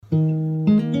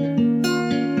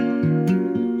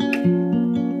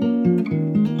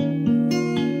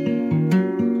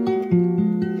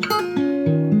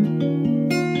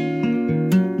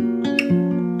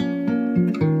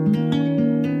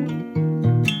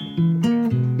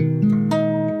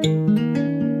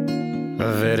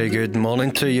Very good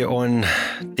morning to you on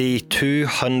day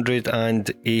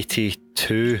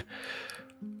 282.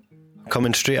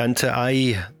 Coming straight into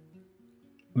it,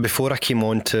 before I came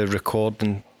on to record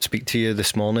and speak to you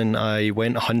this morning, I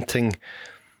went hunting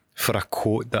for a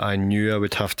quote that I knew I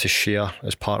would have to share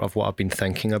as part of what I've been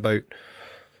thinking about.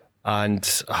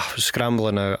 And I was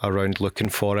scrambling around looking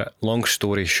for it. Long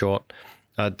story short,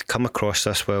 I'd come across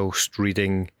this whilst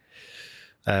reading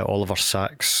Oliver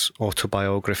Sacks'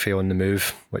 autobiography On the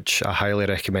Move, which I highly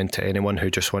recommend to anyone who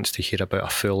just wants to hear about a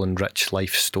full and rich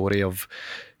life story of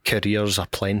careers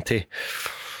aplenty.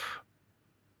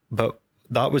 But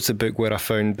that was the book where I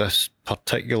found this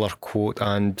particular quote,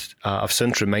 and I've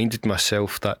since reminded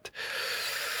myself that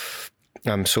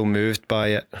I'm so moved by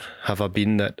it, have I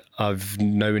been, that I've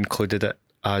now included it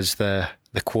as the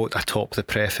quote atop the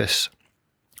preface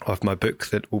of my book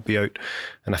that will be out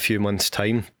in a few months'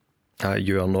 time.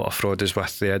 You Are Not a Fraud is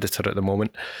with the editor at the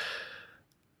moment.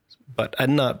 But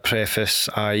in that preface,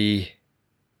 I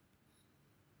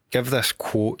give this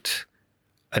quote,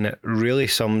 and it really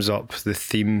sums up the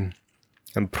theme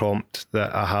and prompt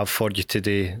that I have for you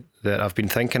today, that I've been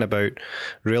thinking about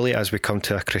really as we come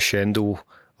to a crescendo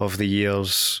of the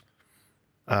year's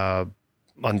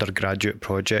undergraduate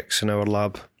projects in our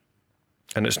lab.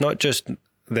 And it's not just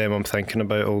them I'm thinking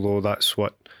about, although that's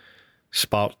what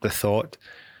sparked the thought.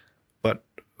 But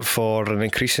for an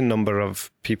increasing number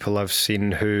of people I've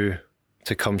seen who,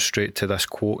 to come straight to this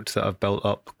quote that I've built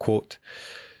up, quote,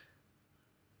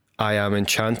 I am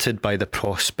enchanted by the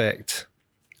prospect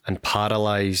and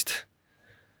paralysed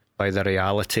by the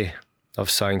reality of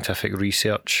scientific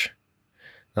research.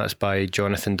 That's by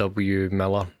Jonathan W.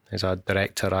 Miller. He's a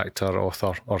director, actor,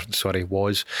 author,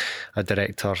 was a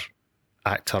director,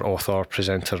 actor, author,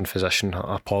 presenter and physician,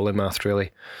 a polymath really.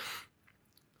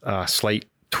 A slight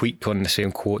tweak on the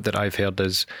same quote that I've heard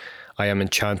is, I am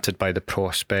enchanted by the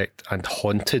prospect and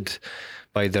haunted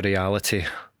by the reality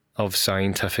of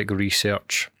scientific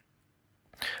research.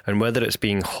 And whether it's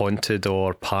being haunted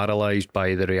or paralysed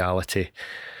by the reality,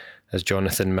 as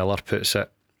Jonathan Miller puts it,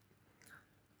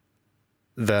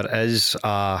 there is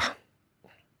a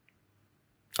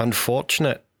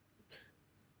unfortunate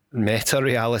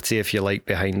meta-reality, if you like,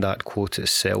 behind that quote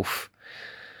itself.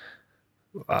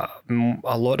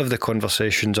 A lot of the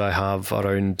conversations I have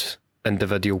around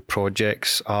individual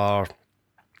projects are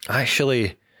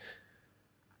actually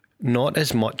not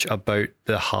as much about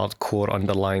the hardcore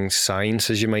underlying science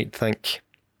as you might think,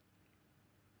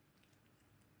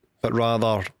 but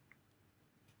rather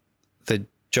the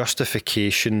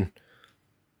justification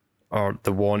or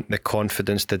the want, the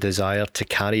confidence, the desire to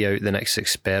carry out the next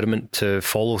experiment, to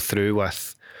follow through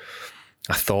with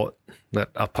a thought that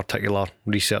a particular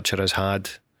researcher has had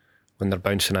when they're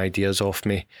bouncing ideas off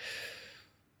me,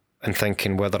 and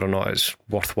thinking whether or not it's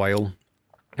worthwhile.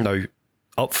 Now,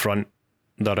 up front,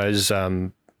 there's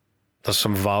some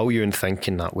value in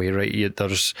thinking that way, right?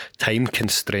 There's time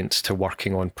constraints to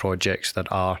working on projects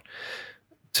that are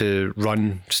to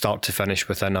run start to finish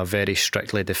within a very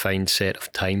strictly defined set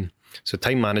of time. So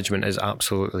time management is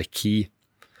absolutely key.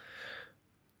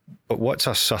 But what's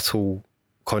a subtle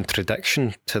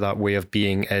contradiction to that way of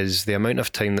being is the amount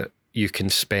of time that you can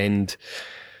spend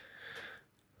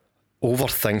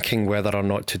overthinking whether or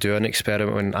not to do an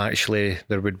experiment when actually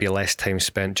there would be less time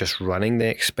spent just running the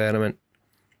experiment.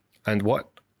 And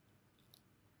what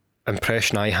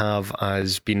impression I have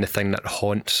as being the thing that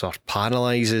haunts or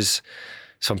paralyses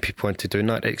some people into doing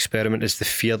that experiment is the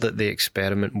fear that the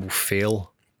experiment will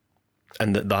fail,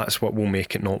 and that's what will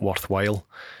make it not worthwhile.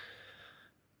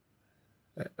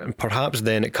 And perhaps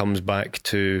then it comes back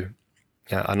to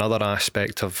another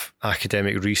aspect of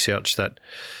academic research that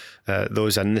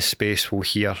those in this space will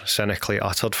hear cynically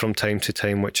uttered from time to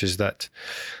time, which is that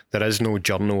there is no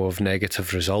journal of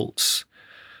negative results.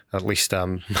 At least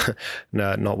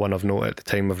not one of note at the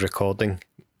time of recording.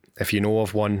 If you know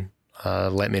of one,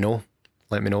 let me know.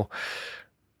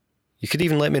 You could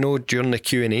even let me know during the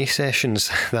Q&A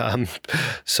sessions that I'm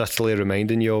subtly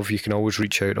reminding you of. You can always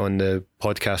reach out on the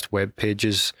podcast web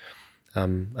pages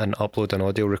and upload an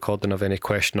audio recording of any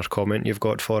question or comment you've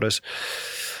got for us.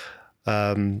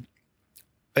 But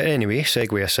anyway,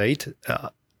 segue aside,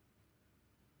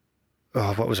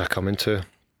 what was I coming to?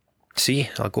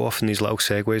 See, I'll go off in these little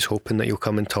segues hoping that you'll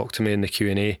come and talk to me in the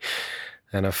Q&A,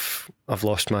 and I've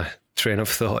lost my train of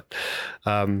thought.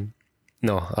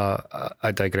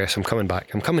 I digress. I'm coming back.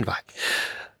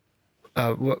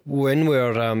 When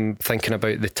we're thinking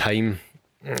about the time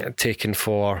taken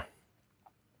for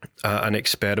an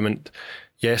experiment,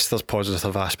 yes, there's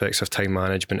positive aspects of time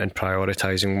management and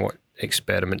prioritising what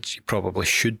experiments you probably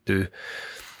should do,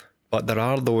 but there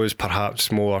are those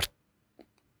perhaps more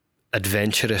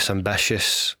adventurous,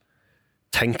 ambitious,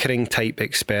 tinkering type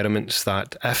experiments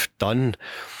that, if done,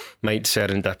 might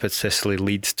serendipitously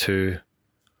lead to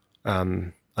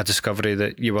a discovery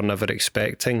that you were never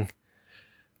expecting.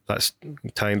 That's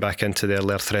tying back into the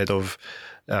earlier thread of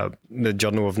the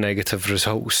Journal of Negative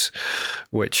Results,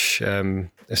 which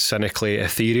is cynically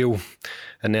ethereal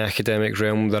in the academic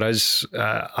realm. There is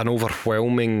an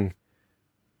overwhelming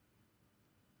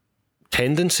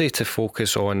tendency to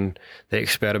focus on the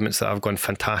experiments that have gone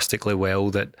fantastically well,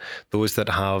 that those that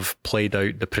have played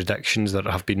out the predictions that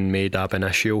have been made ab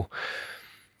initio,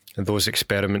 and those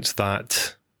experiments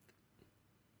that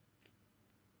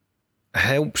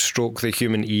help stroke the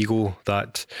human ego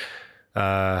that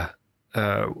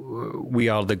we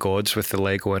are the gods with the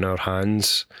Lego in our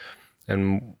hands,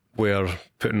 and we're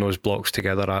putting those blocks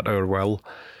together at our will,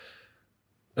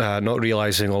 not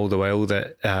realising all the while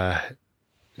that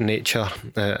nature,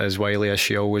 as wily as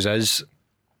she always is,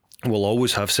 will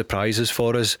always have surprises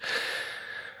for us,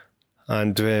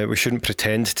 and we shouldn't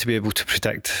pretend to be able to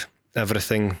predict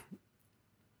everything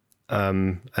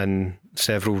in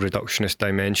several reductionist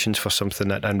dimensions for something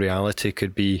that in reality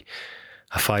could be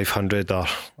a 500 or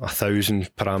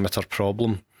 1,000 parameter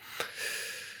problem.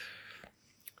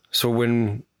 So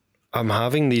when I'm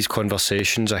having these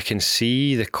conversations, I can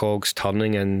see the cogs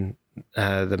turning in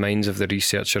the minds of the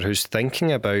researcher who's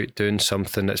thinking about doing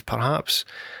something that's perhaps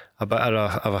a bit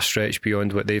of a stretch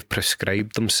beyond what they've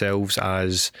prescribed themselves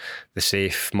as the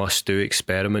safe must-do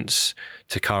experiments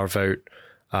to carve out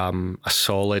a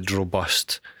solid,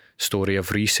 robust story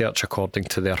of research according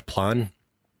to their plan.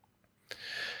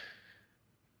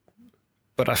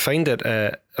 But I find it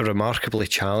remarkably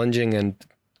challenging, and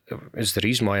is the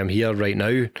reason why I'm here right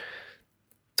now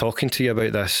talking to you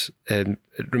about this.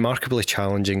 Remarkably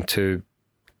challenging to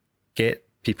get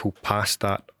people past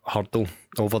that hurdle,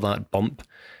 over that bump,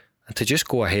 and to just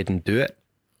go ahead and do it.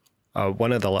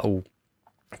 One of the little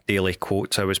daily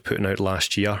quotes I was putting out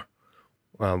last year,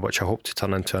 which I hope to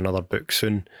turn into another book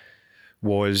soon,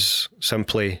 was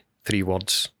simply 3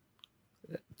 words: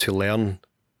 to learn,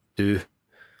 do.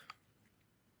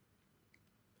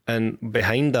 And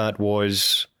behind that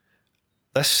was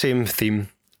this same theme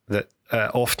that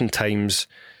oftentimes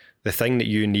the thing that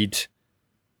you need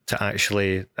to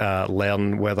actually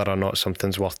learn whether or not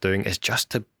something's worth doing is just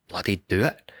to bloody do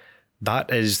it.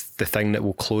 That is the thing that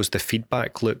will close the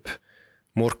feedback loop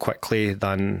more quickly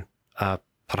than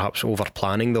perhaps over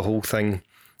planning the whole thing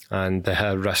and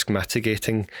risk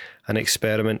mitigating an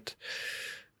experiment.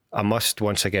 I must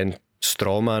once again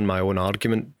strawman my own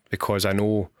argument, because I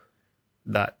know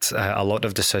that a lot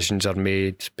of decisions are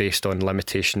made based on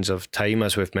limitations of time,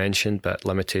 as we've mentioned, but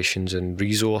limitations in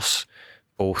resource,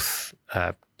 both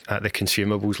at the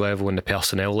consumables level and the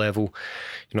personnel level.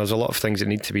 You know, there's a lot of things that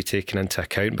need to be taken into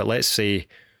account. But let's say,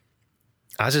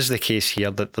 as is the case here,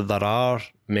 that there are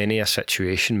many a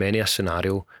situation, many a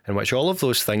scenario in which all of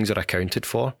those things are accounted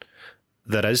for.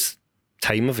 There is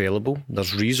time available,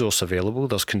 there's resource available,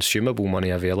 there's consumable money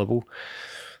available,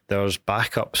 there's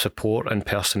backup support and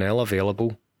personnel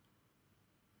available.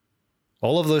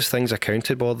 All of those things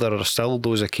accounted for, there are still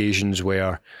those occasions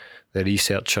where the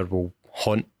researcher will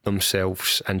haunt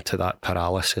themselves into that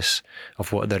paralysis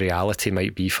of what the reality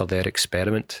might be for their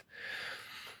experiment.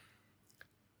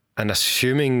 And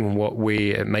assuming what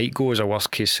way it might go as a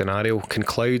worst case scenario can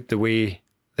cloud the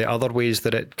other ways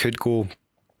that it could go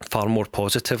far more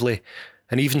positively,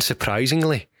 and even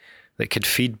surprisingly, that could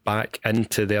feed back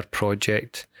into their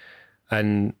project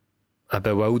in a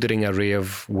bewildering array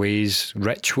of ways,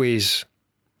 rich ways,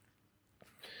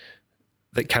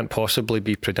 that can't possibly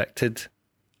be predicted.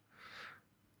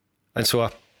 And so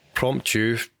I prompt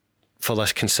you for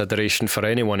this consideration for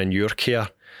anyone in your care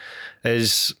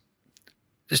is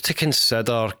to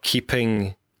consider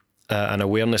keeping an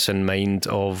awareness in mind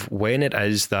of when it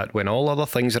is that, when all other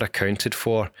things are accounted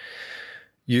for,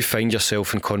 you find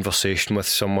yourself in conversation with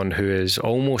someone who is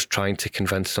almost trying to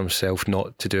convince themselves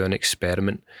not to do an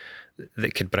experiment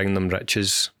that could bring them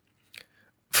riches,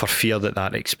 for fear that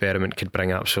that experiment could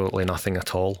bring absolutely nothing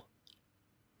at all.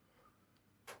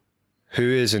 Who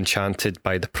is enchanted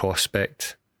by the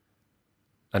prospect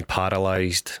and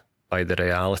paralysed by the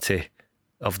reality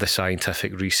of the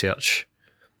scientific research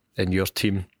in your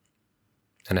team?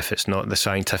 And if it's not the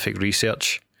scientific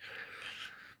research,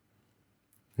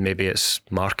 maybe it's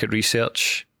market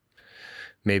research,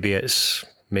 maybe it's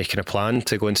making a plan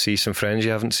to go and see some friends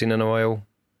you haven't seen in a while.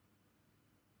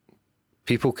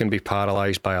 People can be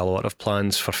paralysed by a lot of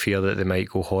plans for fear that they might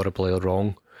go horribly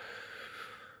wrong.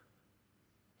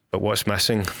 But what's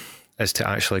missing is to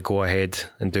actually go ahead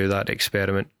and do that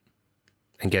experiment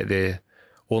and get the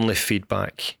only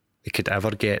feedback they could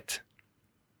ever get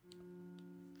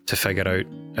to figure out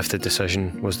if the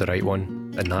decision was the right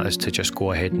one, and that is to just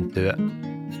go ahead and do it.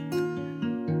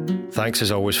 Thanks as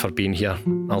always for being here.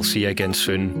 I'll see you again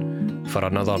soon for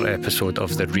another episode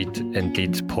of the Read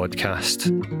Indeed podcast.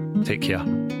 Take care.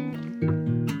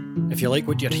 If you like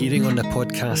what you're hearing on the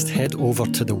podcast, head over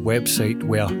to the website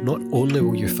where not only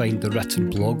will you find the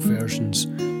written blog versions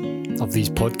of these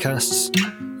podcasts,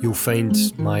 you'll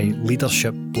find my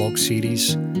leadership blog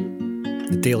series,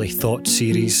 the Daily Thought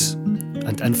series,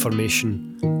 and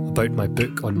information about my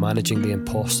book on managing the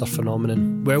imposter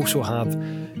phenomenon. We also have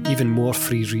even more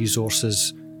free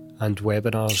resources and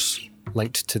webinars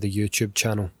linked to the YouTube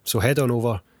channel. So head on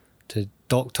over to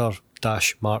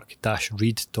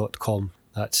dr-mark-reid.com.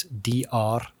 That's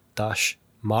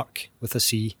dr-mark with a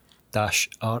C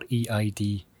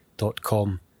 -reid.com.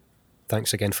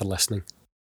 Thanks again for listening.